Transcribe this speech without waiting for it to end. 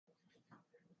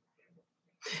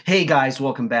Hey guys,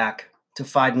 welcome back to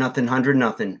 5 nothing 100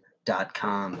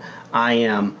 nothing.com. I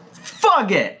am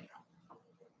Fugit,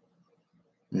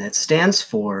 and that stands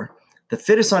for the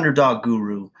fittest underdog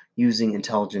guru using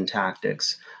intelligent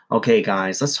tactics. Okay,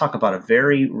 guys, let's talk about a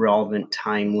very relevant,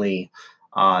 timely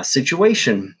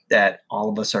situation that all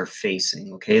of us are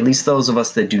facing. Okay, at least those of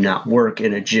us that do not work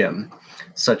in a gym,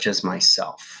 such as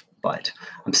myself. But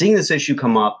I'm seeing this issue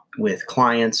come up with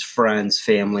clients, friends,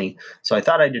 family. So I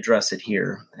thought I'd address it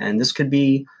here. And this could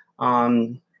be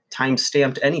time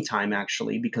stamped anytime,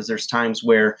 actually, because there's times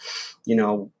where,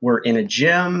 we're in a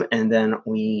gym and then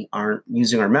we aren't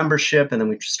using our membership. And then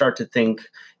we start to think,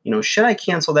 should I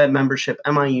cancel that membership?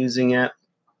 Am I using it?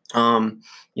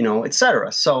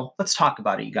 Etc. So let's talk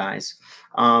about it, you guys.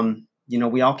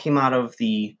 We all came out of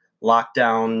the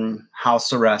lockdown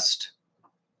house arrest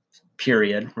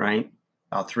period, right?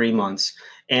 About 3 months.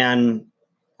 And,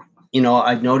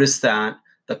 I've noticed that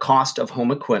the cost of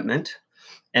home equipment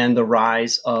and the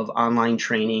rise of online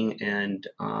training and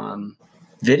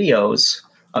videos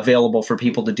available for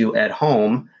people to do at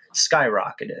home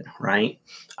skyrocketed, right?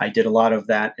 I did a lot of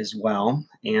that as well.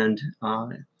 And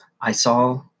I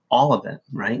saw all of it,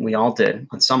 right? We all did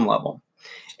on some level.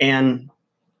 And,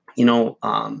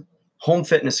 home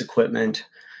fitness equipment,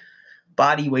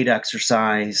 body weight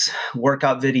exercise,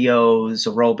 workout videos,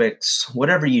 aerobics,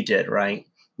 whatever you did, right?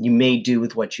 You made do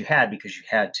with what you had because you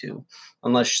had to,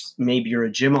 unless maybe you're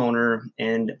a gym owner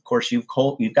and of course you've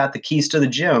got the keys to the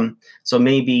gym. So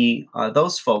maybe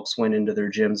those folks went into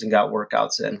their gyms and got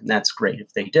workouts in. And that's great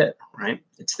if they did, right?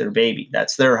 It's their baby.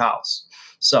 That's their house.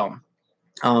 So,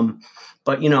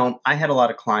 but I had a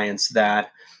lot of clients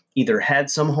that either had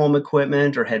some home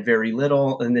equipment or had very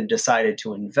little and then decided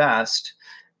to invest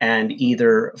and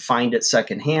either find it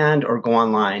secondhand or go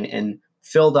online and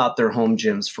filled out their home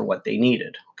gyms for what they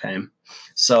needed. Okay.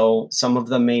 So some of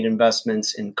them made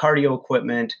investments in cardio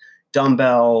equipment,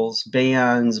 dumbbells,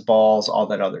 bands, balls, all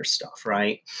that other stuff,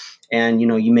 right? And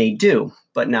you may do,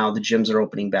 but now the gyms are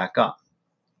opening back up.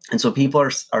 And so people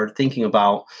are thinking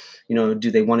about,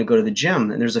 do they want to go to the gym?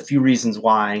 And there's a few reasons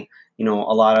why, a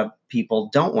lot of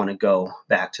people don't want to go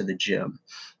back to the gym.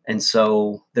 And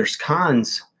so there's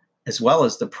cons as well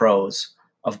as the pros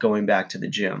of going back to the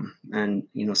gym. And,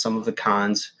 some of the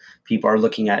cons, people are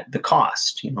looking at the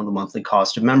cost, the monthly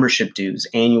cost of membership dues,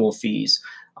 annual fees.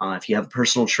 If you have a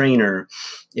personal trainer,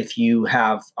 if you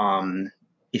have,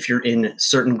 if you're in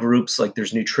certain groups, like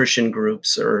there's nutrition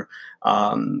groups or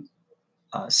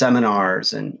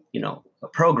seminars and,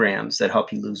 programs that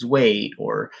help you lose weight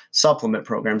or supplement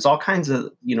programs, all kinds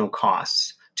of,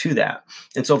 costs to that.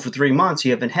 And so for 3 months,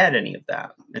 you haven't had any of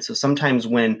that. And so sometimes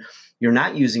when you're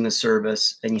not using a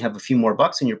service and you have a few more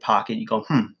bucks in your pocket, you go,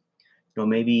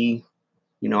 maybe,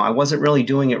 I wasn't really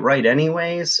doing it right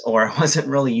anyways, or I wasn't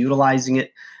really utilizing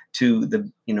it to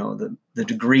the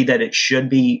degree that it should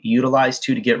be utilized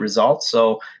to get results.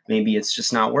 So maybe it's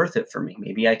just not worth it for me.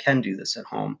 Maybe I can do this at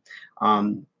home.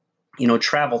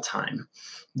 Travel time,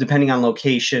 depending on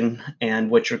location and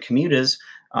what your commute is.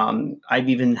 I've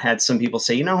even had some people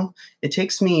say, it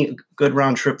takes me a good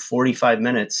round trip, 45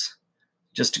 minutes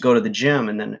just to go to the gym.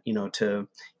 And then,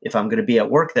 if I'm going to be at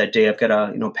work that day, I've got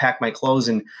to, pack my clothes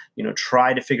and,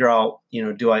 try to figure out,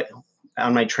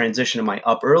 on my transition, am I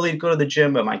up early to go to the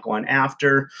gym? Am I going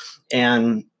after?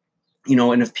 And,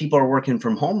 and if people are working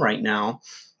from home right now,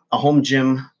 a home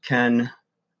gym can,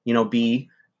 be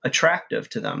attractive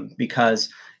to them because,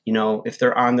 if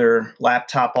they're on their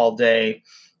laptop all day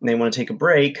and they want to take a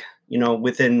break,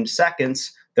 within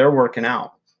seconds, they're working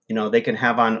out. They can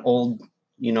have on old,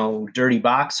 dirty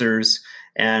boxers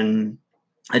and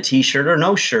a t-shirt or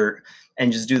no shirt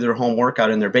and just do their home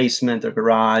workout in their basement, their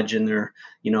garage, and their,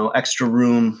 extra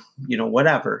room,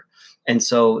 whatever. And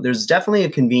so there's definitely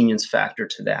a convenience factor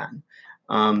to that.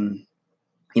 A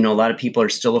lot of people are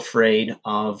still afraid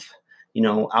of,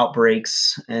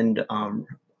 outbreaks and,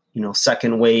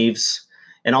 second waves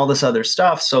and all this other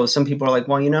stuff. So some people are like,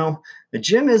 well, the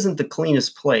gym isn't the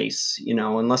cleanest place,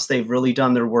 unless they've really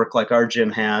done their work like our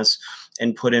gym has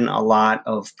and put in a lot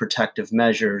of protective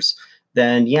measures,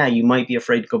 then yeah, you might be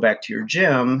afraid to go back to your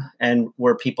gym, and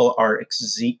where people are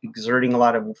exerting a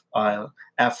lot of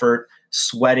effort,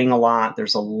 sweating a lot.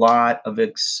 There's a lot of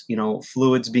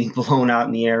fluids being blown out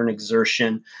in the air and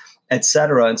exertion,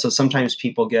 etc. And so sometimes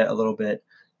people get a little bit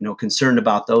concerned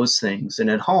about those things. And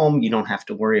at home, you don't have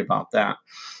to worry about that.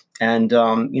 And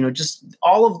just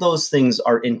all of those things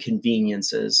are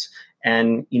inconveniences,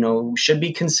 and should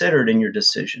be considered in your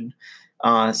decision.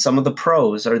 Some of the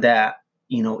pros are that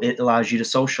it allows you to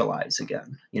socialize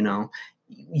again.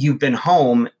 You've been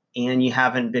home and you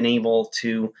haven't been able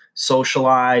to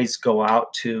socialize, go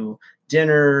out to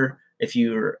dinner. If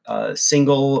you're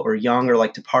single or young or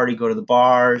like to party, go to the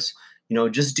bars.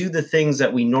 Just do the things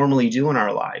that we normally do in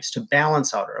our lives to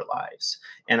balance out our lives.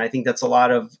 And I think that's a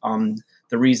lot of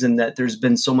the reason that there's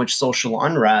been so much social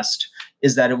unrest,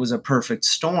 is that it was a perfect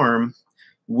storm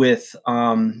with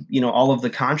all of the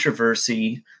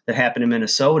controversy that happened in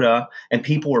Minnesota, and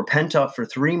people were pent up for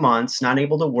 3 months, not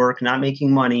able to work, not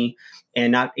making money,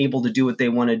 and not able to do what they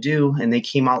want to do, and they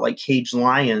came out like caged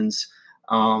lions.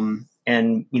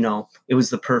 And it was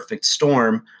the perfect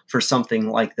storm for something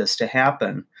like this to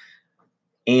happen.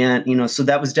 And so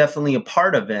that was definitely a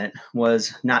part of it,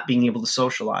 was not being able to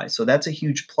socialize. So that's a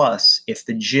huge plus. If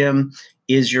the gym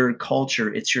is your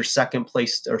culture, it's your second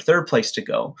place or third place to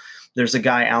go. There's a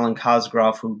guy, Alan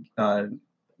Cosgrove, who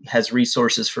has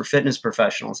resources for fitness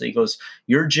professionals. He goes,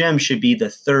 your gym should be the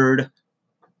third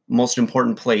most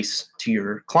important place to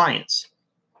your clients.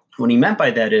 What he meant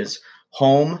by that is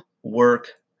home,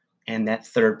 work, and that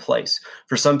third place.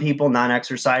 For some people,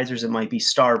 non-exercisers, it might be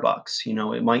Starbucks,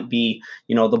 it might be,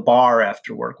 the bar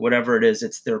after work, whatever it is,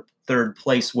 it's their third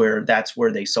place, where that's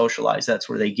where they socialize. That's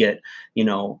where they get,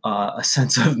 a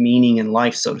sense of meaning in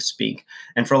life, so to speak.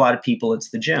 And for a lot of people,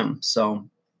 it's the gym. So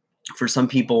for some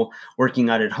people, working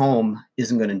out at home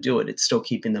isn't going to do it. It's still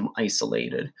keeping them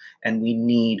isolated. And we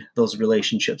need those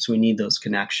relationships. We need those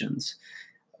connections.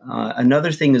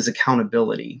 Another thing is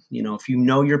accountability. If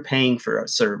you're paying for a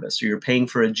service or you're paying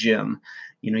for a gym,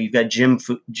 you've got gym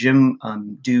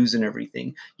dues and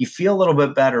everything, you feel a little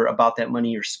bit better about that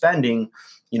money you're spending,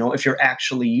 if you're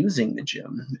actually using the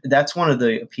gym. That's one of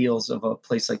the appeals of a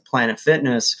place like Planet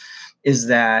Fitness, is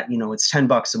that, it's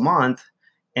 $10 a month.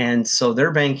 And so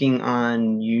they're banking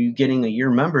on you getting a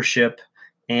year membership.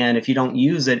 And if you don't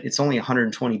use it, it's only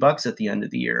 $120 at the end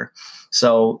of the year.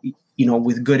 So,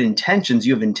 with good intentions,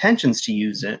 you have intentions to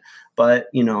use it, but,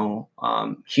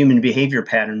 human behavior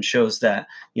pattern shows that,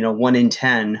 1 in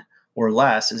 10 or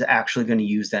less is actually going to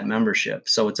use that membership.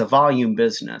 So it's a volume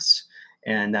business,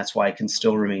 and that's why it can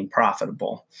still remain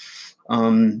profitable.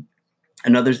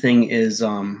 Another thing is,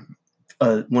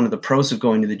 one of the pros of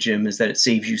going to the gym is that it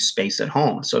saves you space at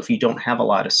home. So if you don't have a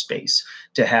lot of space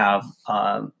to have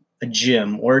a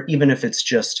gym, or even if it's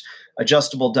just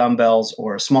adjustable dumbbells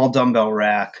or a small dumbbell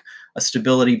rack, a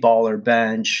stability ball or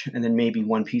bench, and then maybe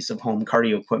one piece of home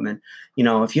cardio equipment.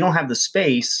 If you don't have the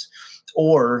space,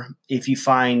 or if you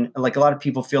find, like, a lot of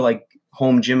people feel like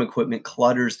home gym equipment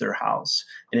clutters their house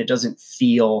and it doesn't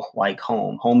feel like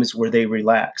home. Home is where they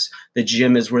relax. The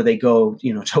gym is where they go,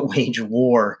 to wage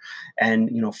war and,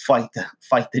 fight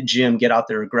the gym, get out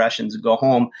their aggressions, and go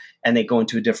home, and they go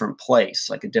into a different place,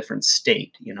 like a different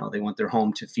state. They want their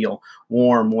home to feel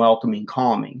warm, welcoming,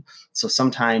 calming. So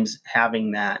sometimes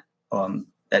having that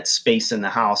space in the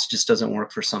house just doesn't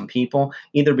work for some people,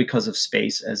 either because of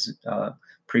space, as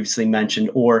previously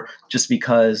mentioned, or just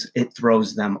because it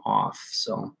throws them off.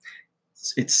 So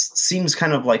it seems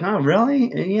kind of like, oh,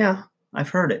 really? Yeah, I've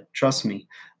heard it. Trust me.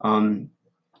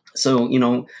 So,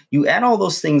 you add all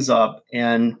those things up,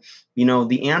 and,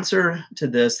 the answer to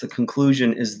this, the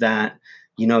conclusion is that,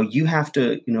 you have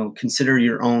to, consider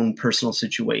your own personal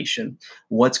situation.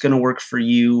 What's going to work for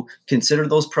you? Consider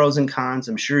those pros and cons.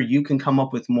 I'm sure you can come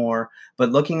up with more,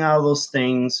 but looking at all those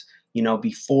things,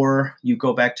 before you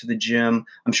go back to the gym,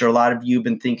 I'm sure a lot of you have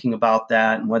been thinking about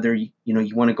that, and whether, you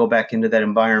want to go back into that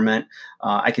environment.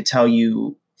 I could tell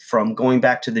you, from going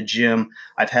back to the gym,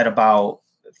 I've had about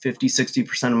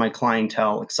 50-60% of my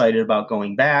clientele excited about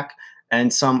going back,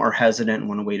 and some are hesitant and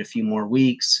want to wait a few more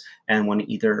weeks and want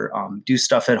to either do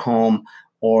stuff at home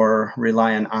or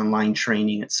rely on online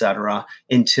training, etc.,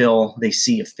 until they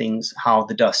see how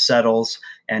the dust settles,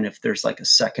 and if there's like a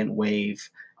second wave,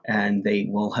 and they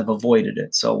will have avoided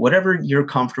it. So whatever you're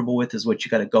comfortable with is what you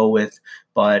got to go with.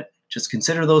 But just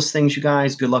consider those things, you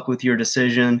guys. Good luck with your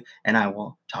decision, and I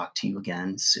will talk to you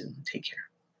again soon. Take care.